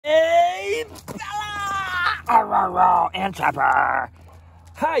with Bella and Chopper.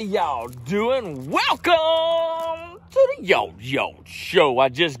 How y'all doing? Welcome to the Yo Show. I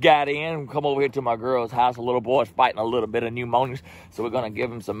just got in, come over here to my girl's house. A little boy's fighting a little bit of pneumonia, so we're gonna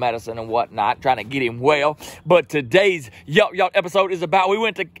give him some medicine and whatnot, trying to get him well. But today's Yo episode is about, we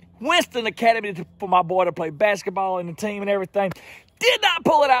went to Winston Academy for my boy to play basketball in the team and everything. Did not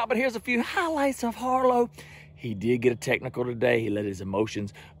pull it out, but here's a few highlights of Harlow. He did get a technical today. He let his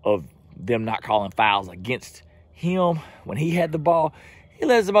emotions of them not calling fouls against him when he had the ball. He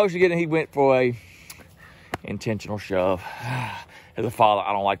let his emotions get in. He went for a intentional shove. As a father,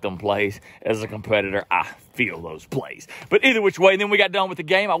 I don't like them plays. As a competitor, I feel those plays. But either which way, and then we got done with the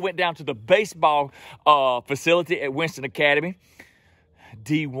game. I went down to the baseball facility at Winston Academy.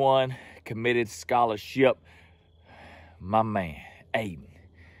 D1 committed scholarship. My man, Aiden.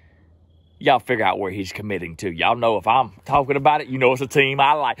 Y'all figure out where he's committing to. Y'all know if I'm talking about it, you know it's a team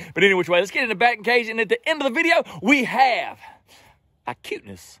I like. But anyway, which way, let's get in the batting cage. And at the end of the video, we have a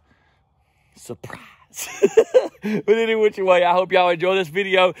cuteness surprise. But anyway, which way, I hope y'all enjoy this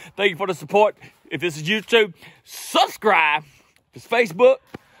video. Thank you for the support. If this is YouTube, subscribe. If it's Facebook,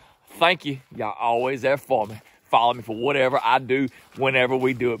 thank you. Y'all always there for me. Follow me for whatever I do, whenever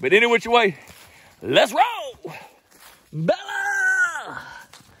we do it. But anyway, which way, let's roll. Bella!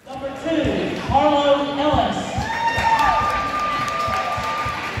 Number 2, Harlow Ellis.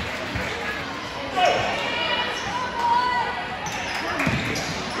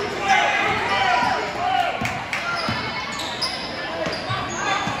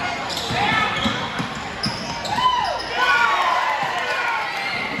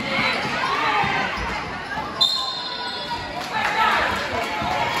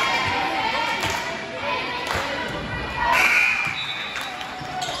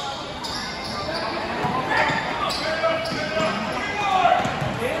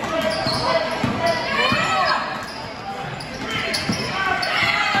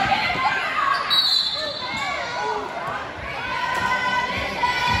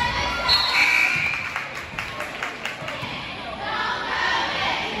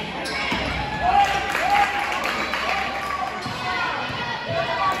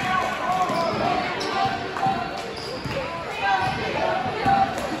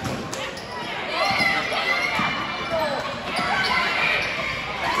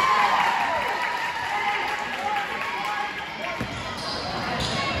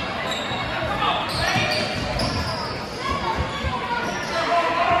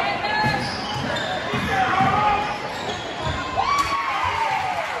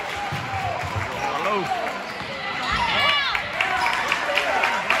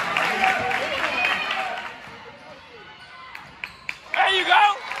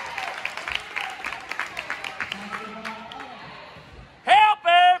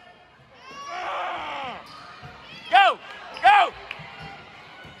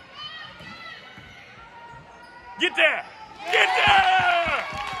 Get there! Get there!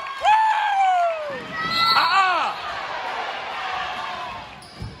 Woo!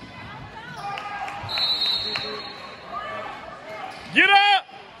 Get up!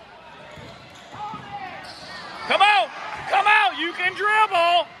 Come out! Come out! You can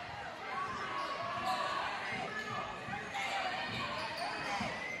dribble!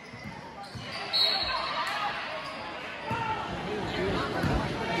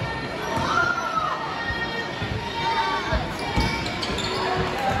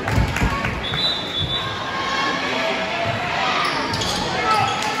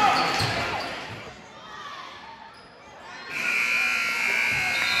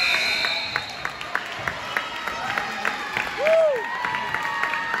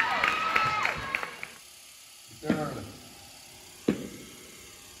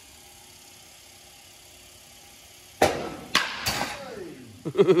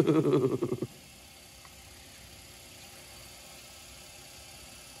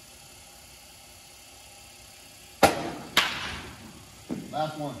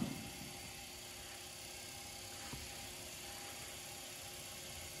 Last one.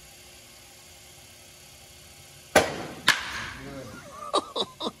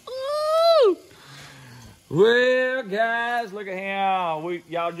 Well, guys, look at him.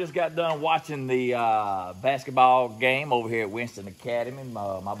 Y'all just got done watching the basketball game over here at Winston Academy.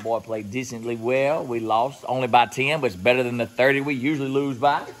 My boy played decently well. We lost only by 10, but it's better than the 30 we usually lose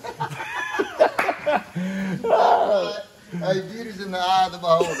by. Hey, beauty's in the eye of the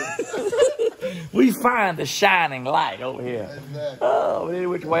beholder. We find the shining light over here. Exactly. Oh, anyway,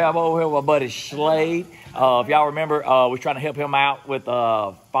 which way, I'm over here with my buddy Slade. If y'all remember, we're trying to help him out with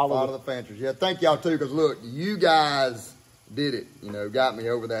Follow the Fanchers. Yeah, thank y'all too, because look, you guys did it. You know, got me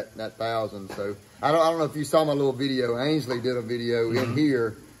over that 1,000. So I don't know if you saw my little video. Ainsley did a video in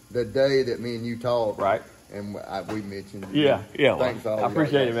here the day that me and you talked. Right. And we mentioned. Yeah. Thanks all. I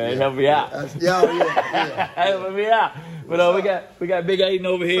appreciate it, man. Help me out. Yeah. Help me out. But we got Big Aiden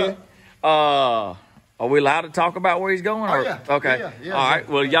over here. Are we allowed to talk about where he's going? Or? Yeah. Okay. Yeah, all right.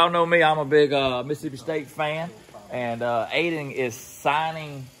 Well, y'all know me. I'm a big Mississippi State fan. And Aiden is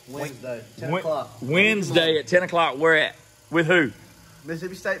signing Wednesday, 10 o'clock. Wednesday at 10 o'clock. Where at? With who?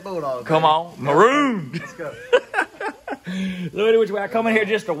 Mississippi State Bulldogs. Come on. Maroon. Let's go. So anyway, I come in here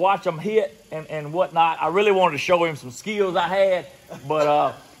just to watch them hit and whatnot. I really wanted to show him some skills I had,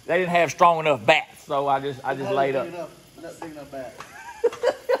 but they didn't have strong enough bats, so I just laid up. Not big enough bat.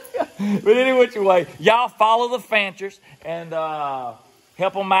 But any which way, y'all follow the Fanchers and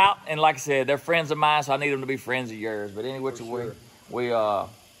help them out. And like I said, they're friends of mine, so I need them to be friends of yours. But any which way, we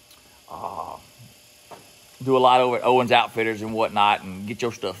do a lot over at Owens Outfitters and whatnot and get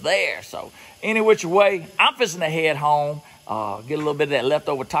your stuff there. So any which way, I'm fixing to head home, get a little bit of that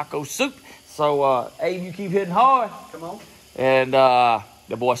leftover taco soup. So, Aiden, you keep hitting hard. Come on. And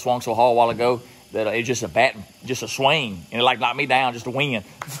the boy swung so hard a while ago that it's just a bat, just a swing. And it like knocked me down just to win.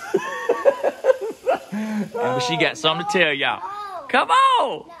 And she got something to tell y'all. Come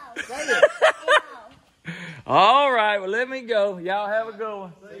on. No. All right, well, let me go. Y'all have a good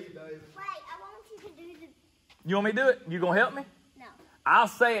one. Wait, I want you to do the... You want me to do it? You going to help me? No. I'll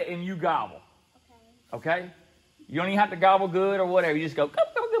say it and you gobble. Okay. Okay? You don't even have to gobble good or whatever. You just go,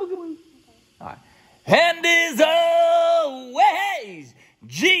 gobble, gobble, gobble, gobble. All right. And as always,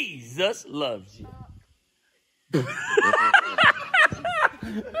 Jesus loves you. Who's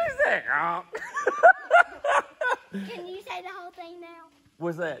that? Can you say the whole thing now?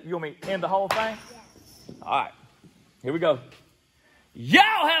 What's that? You want me to end the whole thing? Yes. All right. Here we go.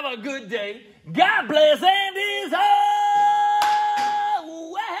 Y'all have a good day. God bless and as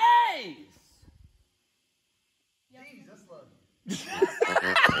always.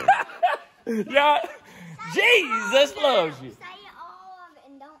 Yeah, Jesus loves you. Say it all of it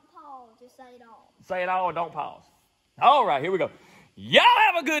and don't pause. Just say it all. Say it all and don't pause. All right, here we go. Y'all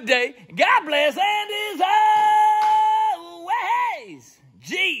have a good day. God bless and as always.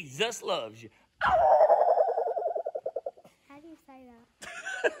 Jesus loves you. How do you say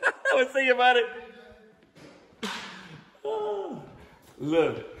that? We'll see you about it. Oh,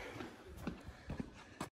 love it.